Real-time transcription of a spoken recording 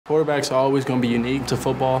Quarterbacks are always going to be unique to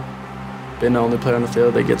football. Being the only player on the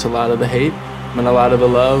field that gets a lot of the hate and a lot of the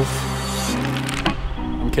love.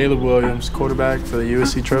 I'm Caleb Williams, quarterback for the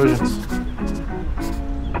USC Trojans.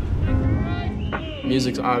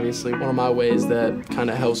 Music's obviously one of my ways that kind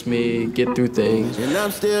of helps me get through things. And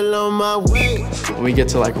I'm still on my way. When we get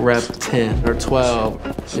to like rep 10 or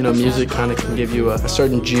 12, you know, music kind of can give you a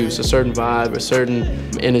certain juice, a certain vibe, a certain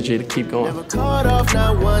energy to keep going. Never caught off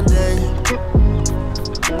not one day.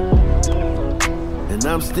 And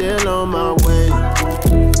I'm still on my way.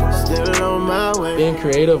 Still on my way. Being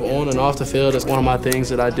creative on and off the field is one of my things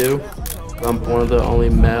that I do. I'm one of the only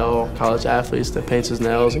male college athletes that paints his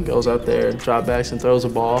nails and goes out there and drop backs and throws a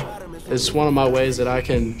ball. It's one of my ways that I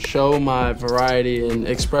can show my variety and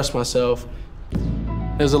express myself.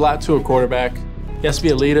 There's a lot to a quarterback. He has to be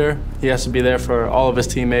a leader. He has to be there for all of his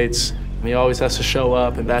teammates. He always has to show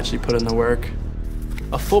up and actually put in the work.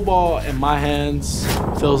 A football in my hands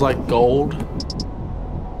feels like gold.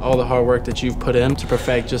 All the hard work that you've put in to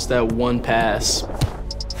perfect just that one pass.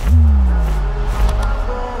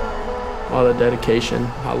 All the dedication,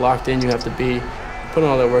 how locked in you have to be, putting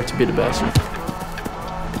all that work to be the best.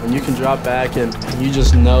 When you can drop back and you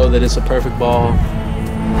just know that it's a perfect ball,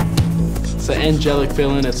 it's an angelic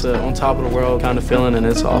feeling, it's a on top of the world kind of feeling, and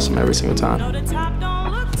it's awesome every single time.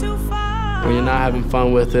 When you're not having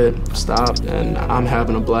fun with it, stop, and I'm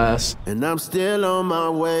having a blast. And I'm still on my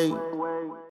way.